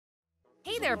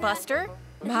Hey there, Buster.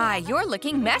 My, you're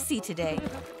looking messy today.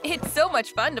 It's so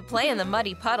much fun to play in the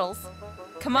muddy puddles.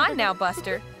 Come on now,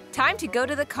 Buster. Time to go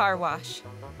to the car wash.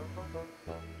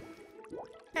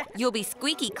 You'll be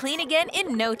squeaky clean again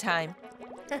in no time.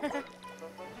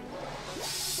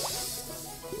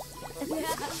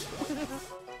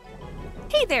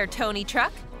 Hey there, Tony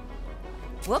Truck.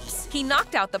 Whoops, he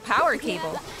knocked out the power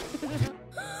cable.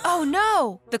 Oh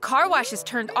no! The car wash is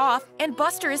turned off and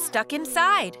Buster is stuck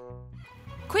inside.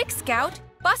 Quick, Scout!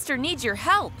 Buster needs your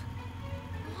help.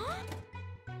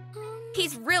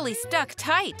 He's really stuck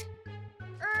tight.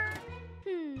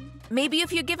 Maybe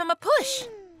if you give him a push.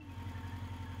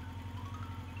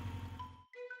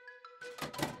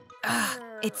 Ugh,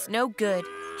 it's no good.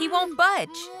 He won't budge.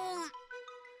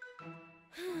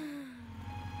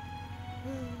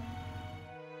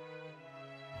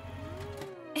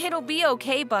 It'll be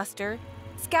okay, Buster.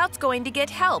 Scout's going to get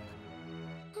help.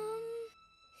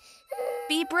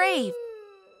 Be brave.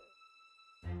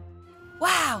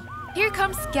 Wow, here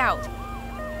comes Scout.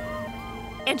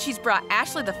 And she's brought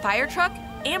Ashley the fire truck,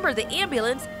 Amber the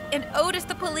ambulance, and Otis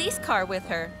the police car with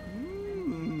her.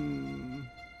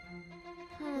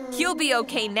 You'll be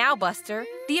okay now, Buster.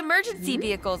 The emergency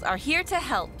vehicles are here to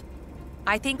help.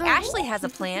 I think Ashley has a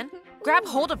plan. Grab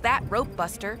hold of that rope,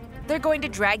 Buster. They're going to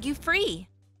drag you free.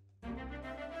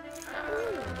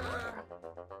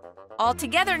 All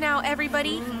together now,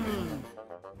 everybody.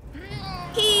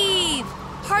 Heave!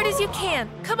 Hard as you can.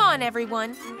 Come on,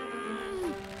 everyone.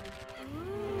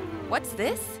 What's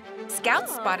this? Scout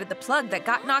spotted the plug that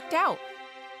got knocked out.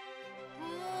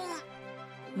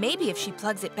 Maybe if she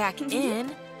plugs it back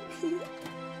in.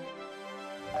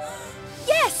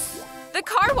 Yes! The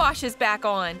car wash is back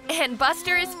on, and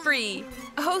Buster is free.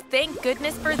 Oh, thank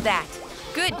goodness for that.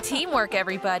 Good teamwork,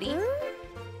 everybody.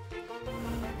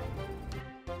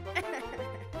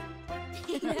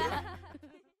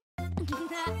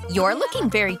 You're looking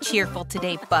very cheerful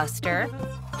today, Buster.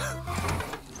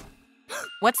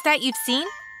 What's that you've seen?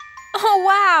 Oh,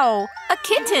 wow! A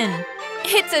kitten!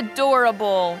 It's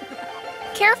adorable!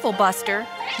 Careful, Buster.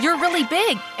 You're really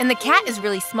big, and the cat is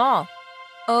really small.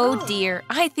 Oh dear,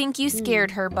 I think you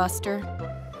scared her, Buster.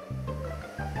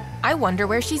 I wonder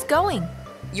where she's going.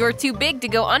 You're too big to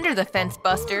go under the fence,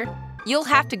 Buster. You'll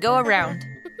have to go around.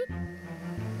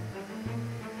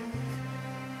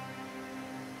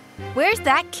 Where's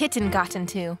that kitten gotten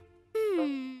to?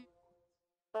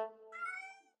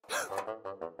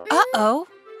 Uh-oh.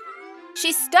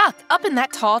 She's stuck up in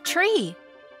that tall tree.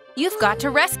 You've got to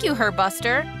rescue her,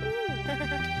 Buster.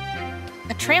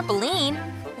 A trampoline?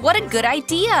 What a good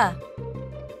idea!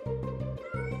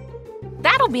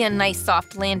 That'll be a nice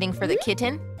soft landing for the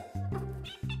kitten.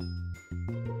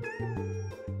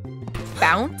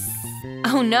 Bounce?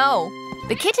 Oh no!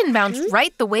 The kitten bounced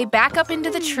right the way back up into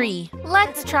the tree.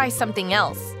 Let's try something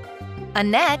else. A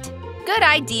net? Good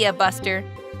idea, Buster.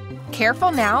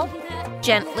 Careful now.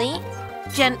 Gently.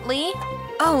 Gently.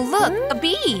 Oh, look, a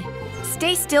bee.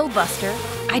 Stay still, Buster.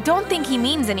 I don't think he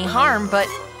means any harm, but…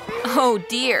 oh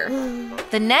dear.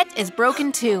 The net is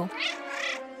broken too.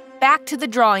 Back to the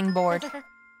drawing board.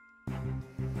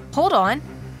 Hold on.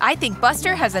 I think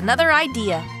Buster has another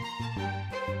idea.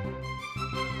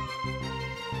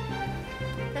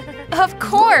 Of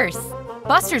course!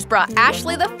 Buster's brought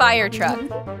Ashley the fire truck.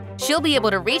 She'll be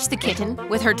able to reach the kitten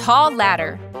with her tall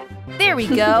ladder. There we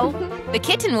go. The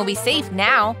kitten will be safe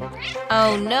now.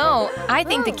 Oh no, I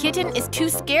think the kitten is too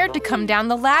scared to come down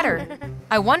the ladder.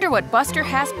 I wonder what Buster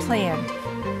has planned.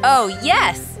 Oh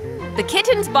yes! The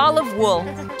kitten's ball of wool.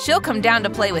 She'll come down to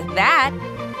play with that.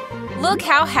 Look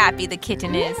how happy the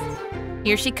kitten is.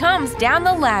 Here she comes down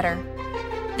the ladder.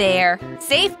 There,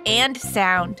 safe and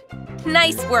sound.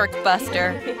 Nice work,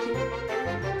 Buster.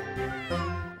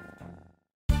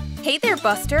 Hey there,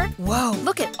 Buster. Whoa,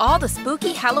 look at all the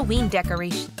spooky Halloween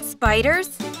decorations.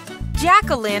 Spiders,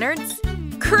 jack-o'-lanterns,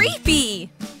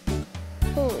 creepy!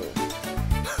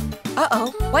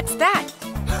 Uh-oh, what's that?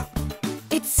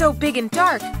 It's so big and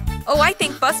dark. Oh, I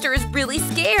think Buster is really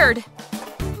scared.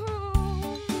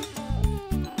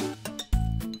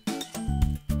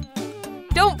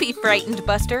 Don't be frightened,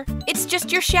 Buster. It's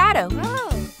just your shadow.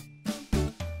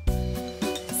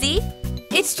 See?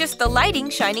 It's just the lighting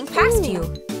shining past you.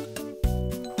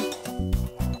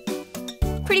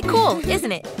 Pretty cool,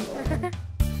 isn't it?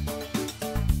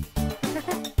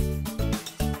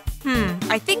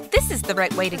 I think this is the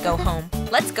right way to go home.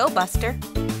 Let's go, Buster.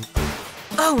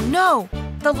 Oh no!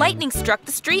 The lightning struck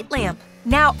the street lamp.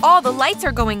 Now all the lights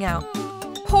are going out.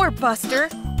 Poor Buster.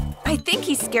 I think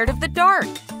he's scared of the dark.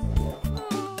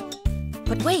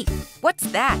 But wait,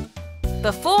 what's that?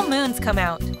 The full moon's come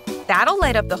out. That'll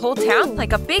light up the whole town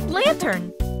like a big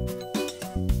lantern.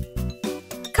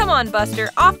 Come on, Buster,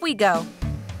 off we go.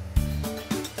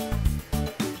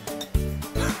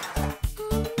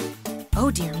 Oh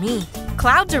dear me,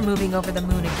 clouds are moving over the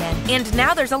moon again, and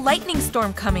now there's a lightning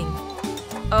storm coming.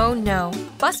 Oh no,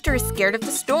 Buster is scared of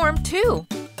the storm too.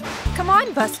 Come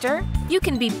on, Buster, you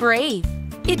can be brave.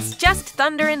 It's just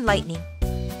thunder and lightning.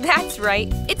 That's right,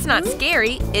 it's not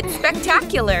scary, it's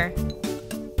spectacular.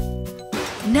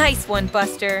 Nice one,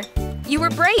 Buster. You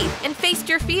were brave and faced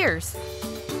your fears.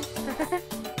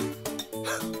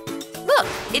 Look,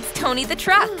 it's Tony the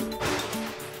truck.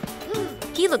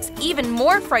 He looks even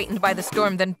more frightened by the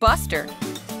storm than Buster.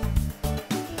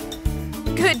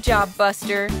 Good job,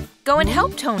 Buster. Go and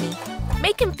help Tony.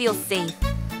 Make him feel safe.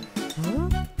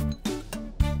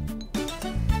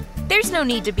 There's no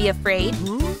need to be afraid.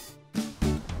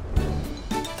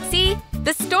 See,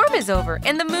 the storm is over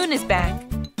and the moon is back.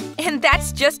 And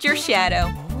that's just your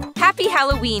shadow. Happy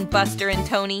Halloween, Buster and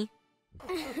Tony.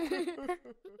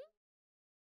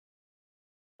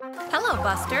 Hello,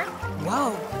 Buster.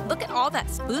 Whoa, look at all that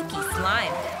spooky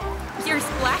slime. You're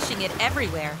splashing it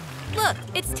everywhere. Look,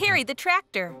 it's Terry the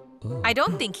tractor. I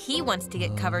don't think he wants to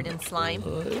get covered in slime.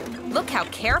 Look how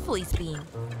careful he's being.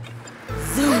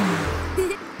 Zoom!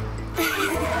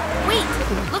 Wait,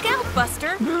 look out,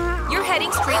 Buster. You're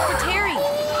heading straight for Terry.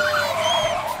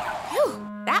 Phew,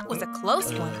 that was a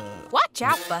close one. Watch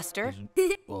out, Buster.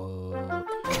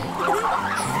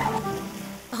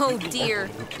 Oh dear,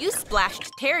 you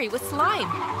splashed Terry with slime.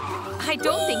 I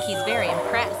don't think he's very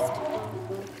impressed.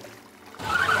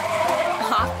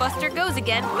 Off Buster goes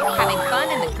again, having fun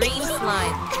in the green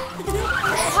slime.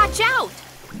 Watch out!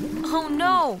 Oh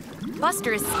no,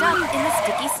 Buster is stuck in the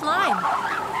sticky slime.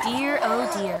 Dear, oh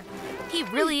dear, he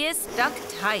really is stuck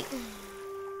tight.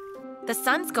 The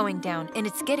sun's going down and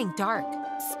it's getting dark.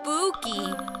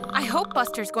 Spooky. I hope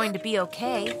Buster's going to be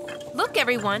okay. Look,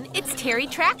 everyone, it's Terry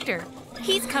Tractor.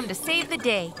 He's come to save the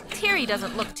day. Terry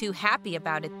doesn't look too happy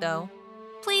about it, though.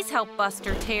 Please help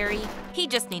Buster, Terry. He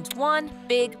just needs one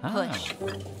big push.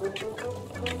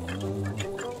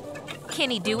 Can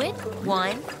he do it?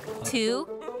 1, 2,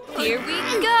 here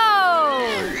we go!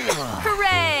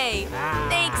 Hooray!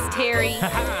 Thanks, Terry.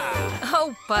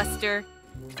 Oh, Buster.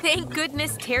 Thank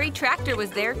goodness Terry Tractor was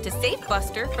there to save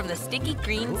Buster from the sticky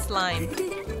green slime.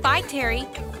 Bye, Terry.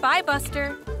 Bye,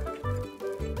 Buster.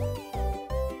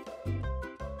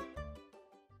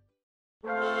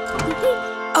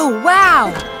 Oh,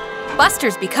 wow!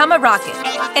 Buster's become a rocket,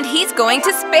 and he's going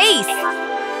to space!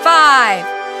 5,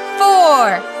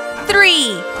 4,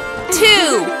 3,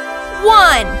 2,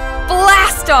 1,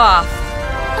 blast off!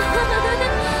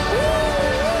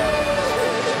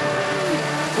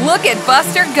 Look at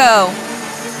Buster go!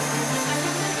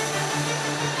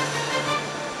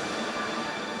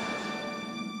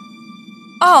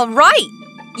 All right!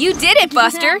 You did it,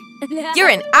 Buster! You're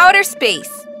in outer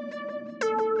space!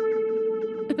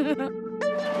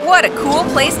 What a cool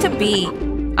place to be!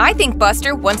 I think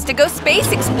Buster wants to go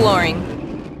space exploring.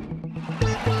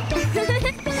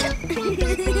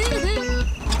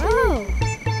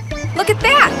 Look at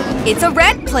that! It's a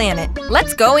red planet.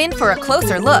 Let's go in for a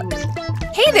closer look.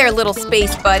 Hey there, little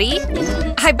space buddy.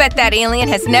 I bet that alien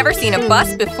has never seen a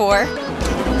bus before.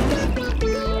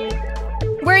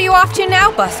 Where are you off to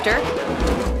now, Buster?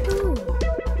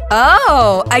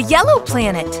 Oh, a yellow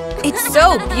planet. It's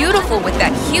so beautiful with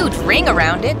that huge ring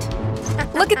around it.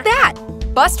 Look at that!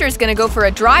 Buster's gonna go for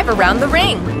a drive around the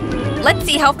ring. Let's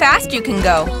see how fast you can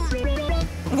go.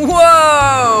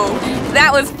 Whoa!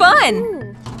 That was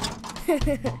fun!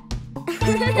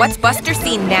 What's Buster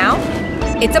seen now?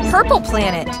 It's a purple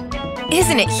planet.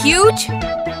 Isn't it huge?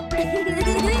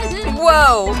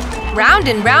 Whoa! Round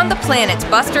and round the planets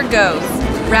Buster goes.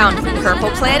 Round the purple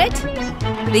planet,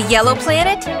 the yellow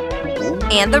planet,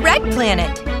 and the red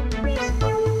planet.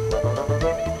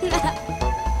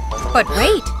 But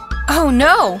wait! Oh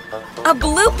no! A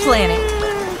blue planet!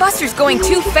 Buster's going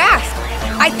too fast!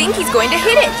 I think he's going to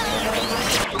hit it!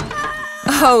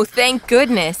 Oh, thank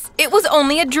goodness! It was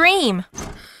only a dream!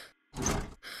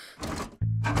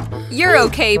 You're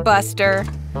okay, Buster.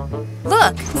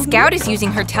 Look, Scout is using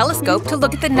her telescope to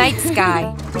look at the night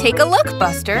sky. Take a look,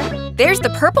 Buster. There's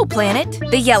the purple planet,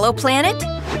 the yellow planet,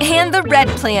 and the red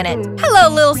planet. Hello,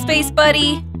 little space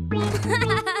buddy.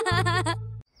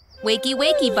 Wakey,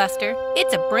 wakey, Buster.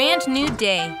 It's a brand new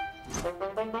day.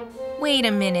 Wait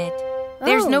a minute.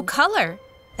 There's no color.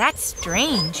 That's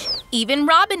strange. Even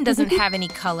Robin doesn't have any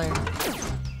color.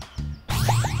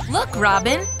 Look,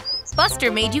 Robin.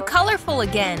 Buster made you colorful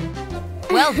again.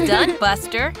 Well done,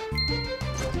 Buster.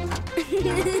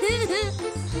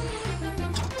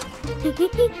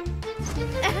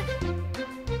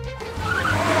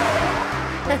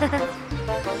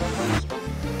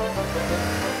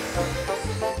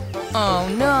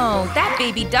 Oh no, that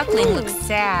baby duckling looks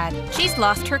sad. She's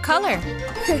lost her color.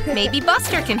 Maybe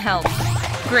Buster can help.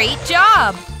 Great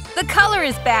job! The color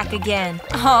is back again.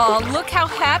 Oh, look how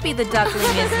happy the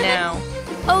duckling is now.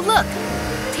 Oh look,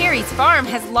 Terry's farm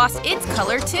has lost its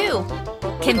color too.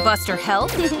 Can Buster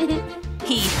help?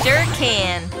 He sure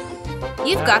can.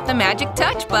 You've got the magic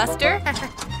touch, Buster.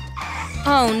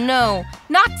 Oh no,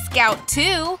 not Scout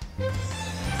too.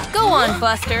 Go on,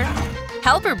 Buster.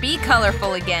 Help her be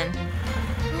colorful again.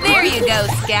 There you go,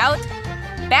 Scout.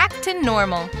 Back to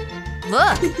normal.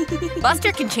 Look,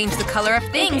 Buster can change the color of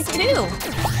things too.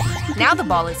 Now the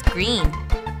ball is green.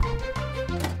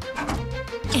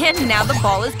 And now the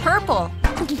ball is purple.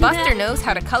 Buster knows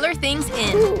how to color things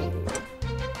in.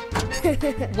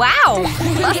 Wow!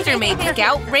 Buster made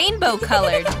Scout rainbow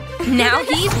colored. Now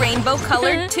he's rainbow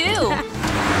colored too.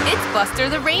 It's Buster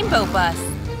the Rainbow Bus.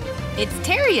 It's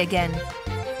Terry again.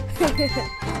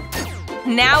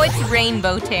 Now it's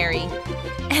Rainbow Terry.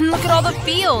 And look at all the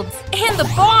fields and the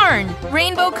barn!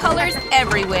 Rainbow colors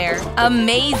everywhere.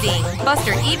 Amazing!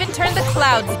 Buster even turned the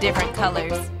clouds different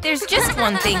colors. There's just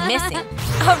one thing missing.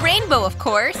 A rainbow, of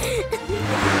course.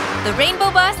 The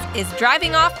Rainbow Bus is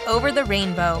driving off over the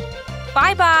rainbow.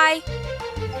 Bye-bye.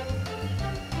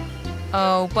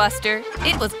 Oh, Buster,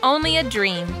 it was only a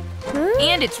dream.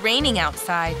 And it's raining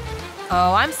outside.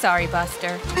 Oh, I'm sorry,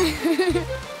 Buster.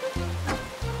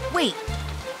 Wait.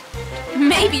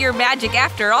 Maybe you're magic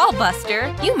after all,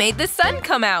 Buster. You made the sun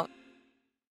come out.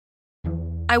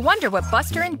 I wonder what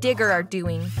Buster and Digger are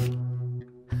doing.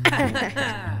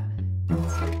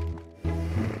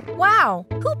 Wow,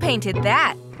 who painted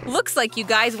that? Looks like you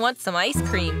guys want some ice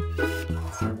cream.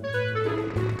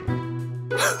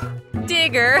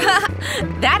 Digger,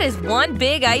 that is one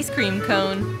big ice cream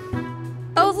cone.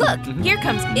 Oh look, here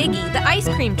comes Iggy, the ice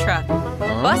cream truck.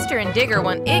 Buster and Digger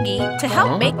want Iggy to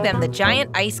help make them the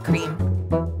giant ice cream.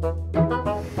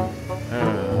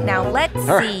 Now let's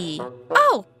see.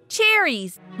 Oh,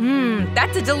 cherries.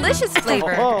 That's a delicious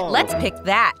flavor. Let's pick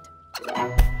that.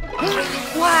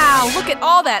 Wow, look at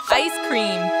all that ice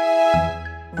cream.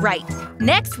 Right,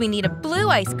 next we need a blue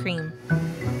ice cream.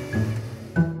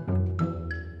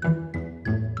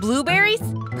 Blueberries?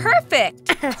 Perfect!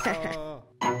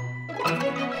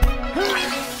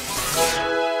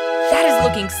 That is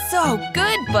looking so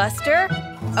good, Buster.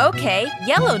 Okay,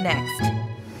 yellow next.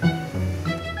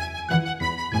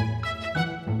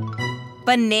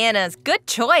 Bananas, good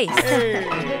choice.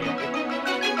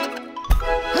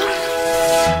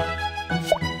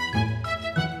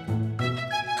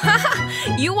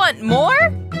 You want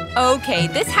more? Okay,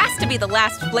 this has to be the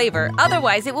last flavor,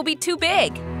 otherwise it will be too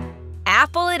big.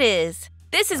 Apple it is.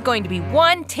 This is going to be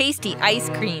one tasty ice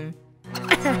cream.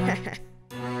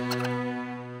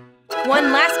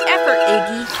 One last effort,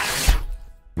 Iggy.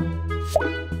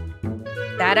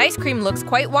 That ice cream looks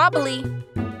quite wobbly.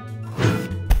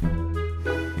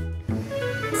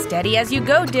 Steady as you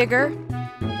go, Digger.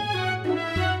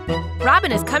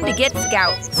 Robin has come to get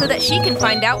Scout so that she can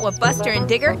find out what Buster and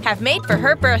Digger have made for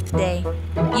her birthday.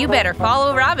 You better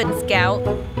follow Robin, Scout.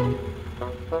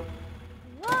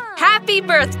 Happy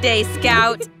birthday,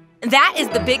 Scout! That is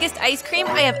the biggest ice cream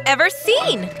I have ever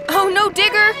seen! Oh no,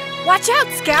 Digger! Watch out,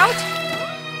 Scout!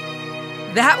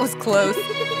 That was close.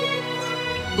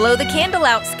 Blow the candle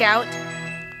out, Scout.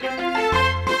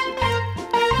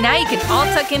 Now you can all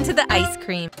tuck into the ice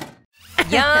cream.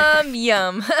 Yum,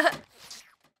 yum.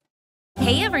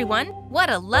 Hey everyone, what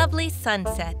a lovely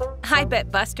sunset. I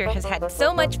bet Buster has had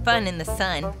so much fun in the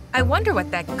sun. I wonder what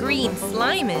that green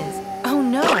slime is. Oh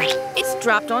no, it's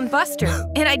dropped on Buster,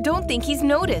 and I don't think he's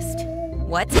noticed.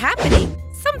 What's happening?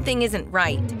 Something isn't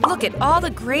right. Look at all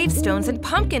the gravestones and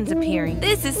pumpkins appearing.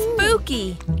 This is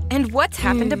spooky. And what's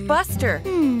happened to Buster?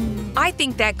 I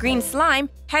think that green slime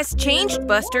has changed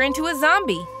Buster into a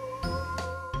zombie.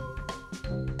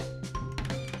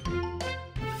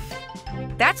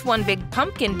 That's one big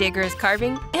pumpkin Digger is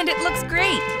carving, and it looks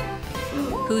great.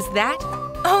 Who's that?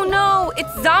 Oh no,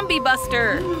 it's Zombie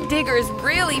Buster. Digger is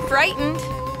really frightened,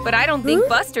 but I don't think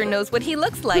Buster knows what he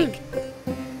looks like.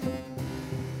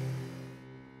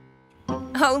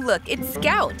 Oh look, it's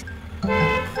Scout.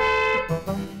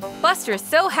 Buster is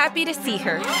so happy to see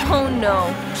her. Oh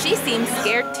no, she seems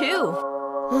scared too.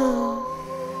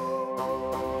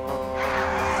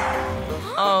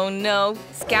 Oh no,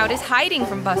 Scout is hiding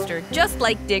from Buster, just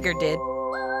like Digger did.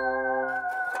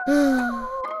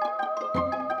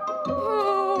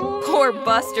 Poor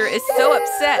Buster is so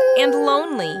upset and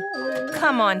lonely.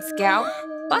 Come on, Scout.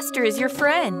 Buster is your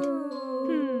friend.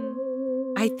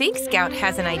 I think Scout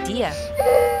has an idea.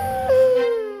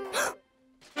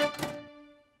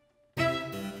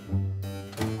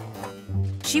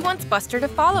 She wants Buster to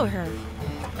follow her.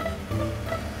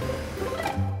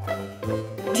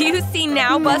 Do you see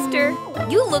now, Buster?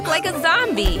 You look like a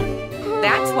zombie.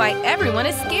 That's why everyone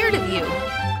is scared of you.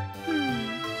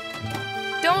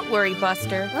 Don't worry,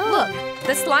 Buster. Look,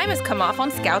 the slime has come off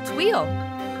on Scout's wheel.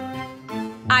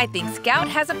 I think Scout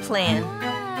has a plan.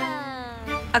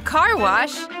 A car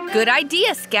wash? Good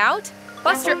idea, Scout.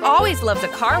 Buster always loves a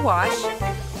car wash.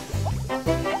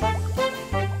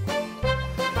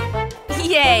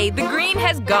 Yay, the green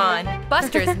has gone.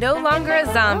 Buster is no longer a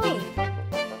zombie.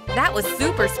 That was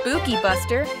super spooky,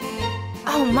 Buster.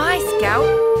 Oh my, Scout,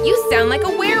 you sound like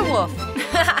a werewolf.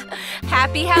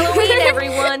 Happy Halloween,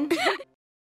 everyone.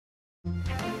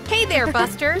 Hey there,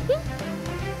 Buster.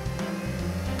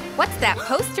 What's that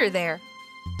poster there?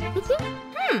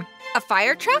 A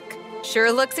fire truck?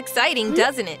 Sure looks exciting,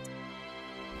 doesn't it?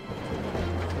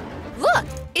 Look,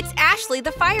 it's Ashley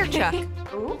the fire truck.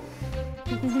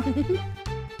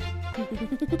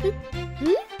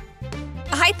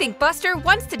 I think Buster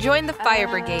wants to join the fire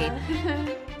brigade.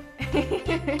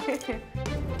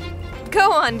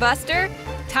 Go on, Buster.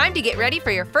 Time to get ready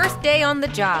for your first day on the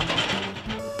job.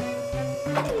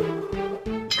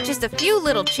 Just a few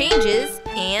little changes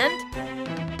and…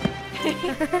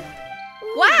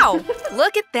 Wow!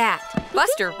 Look at that!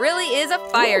 Buster really is a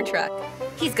fire truck.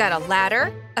 He's got a ladder,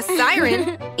 a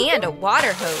siren, and a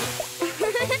water hose.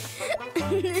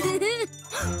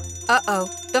 Uh-oh,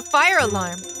 the fire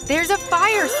alarm. There's a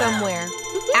fire somewhere.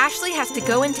 Ashley has to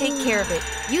go and take care of it.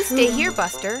 You stay here,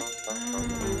 Buster.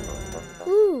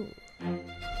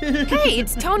 Hey,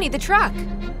 it's Tony the truck.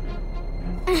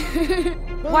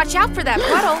 Watch out for that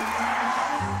puddle.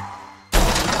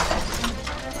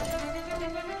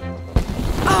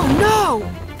 Oh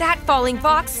no! That falling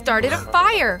box started a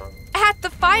fire at the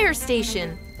fire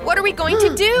station. What are we going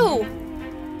to do?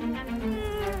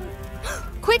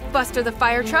 Quick, Buster the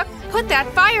fire truck, put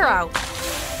that fire out.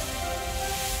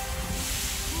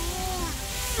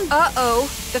 Uh-oh,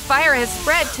 the fire has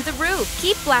spread to the roof.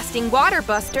 Keep blasting water,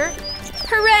 Buster.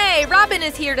 Hooray, Robin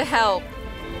is here to help.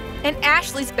 And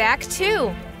Ashley's back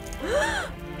too.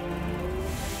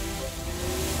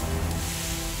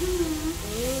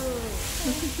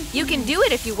 You can do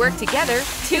it if you work together.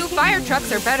 2 fire trucks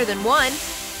are better than 1.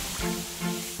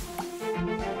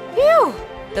 Phew!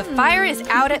 The fire is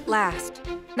out at last.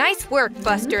 Nice work,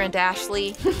 Buster and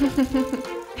Ashley.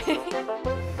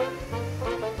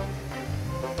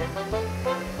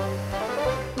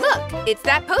 Look, it's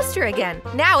that poster again.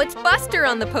 Now it's Buster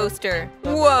on the poster.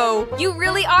 Whoa, you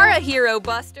really are a hero,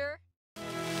 Buster.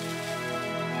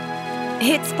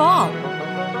 It's fall.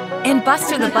 And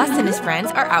Buster the Bus and his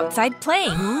friends are outside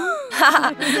playing.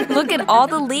 Look at all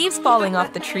the leaves falling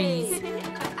off the trees.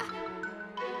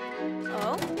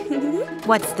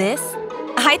 What's this?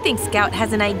 I think Scout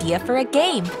has an idea for a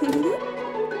game.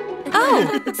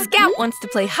 Oh, Scout wants to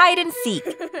play hide and seek.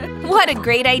 What a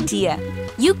great idea.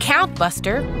 You count,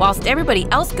 Buster, whilst everybody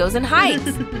else goes and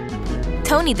hides.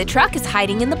 Tony the truck is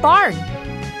hiding in the barn.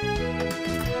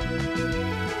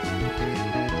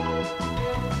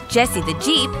 Jessie the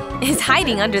Jeep is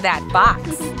hiding under that box.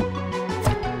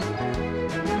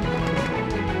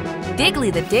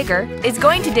 Diggly the digger is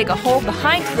going to dig a hole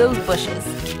behind those bushes.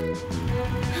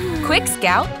 Quick,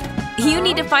 Scout! You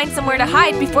need to find somewhere to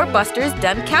hide before Buster is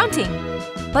done counting.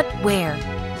 But where?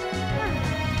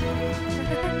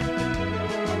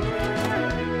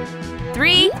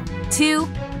 3, 2,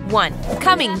 1.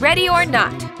 Coming, ready or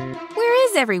not. Where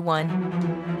is everyone?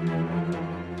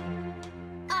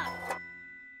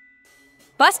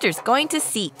 Buster's going to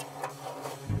seek.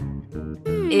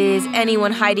 Is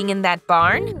anyone hiding in that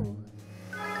barn?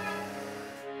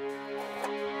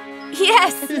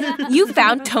 Yes! You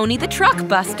found Tony the truck,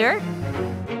 Buster.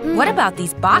 What about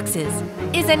these boxes?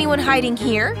 Is anyone hiding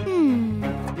here?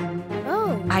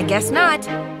 I guess not.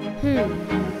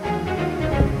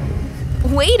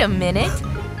 Wait a minute.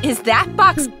 Is that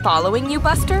box following you,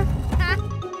 Buster?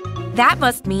 That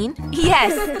must mean,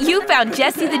 yes, you found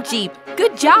Jessie the Jeep.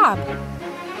 Good job.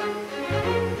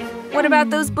 What about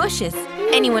those bushes?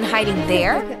 Anyone hiding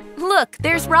there? Look,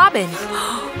 there's Robin.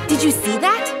 Did you see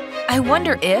that? I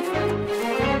wonder if…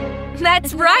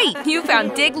 That's right! You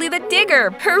found Diggly the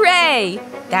digger! Hooray!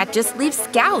 That just leaves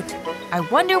Scout. I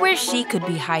wonder where she could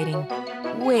be hiding.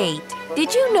 Wait,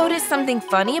 did you notice something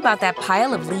funny about that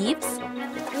pile of leaves?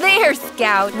 There,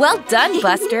 Scout! Well done,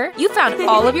 Buster! You found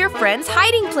all of your friends'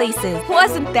 hiding places!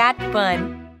 Wasn't that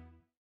fun?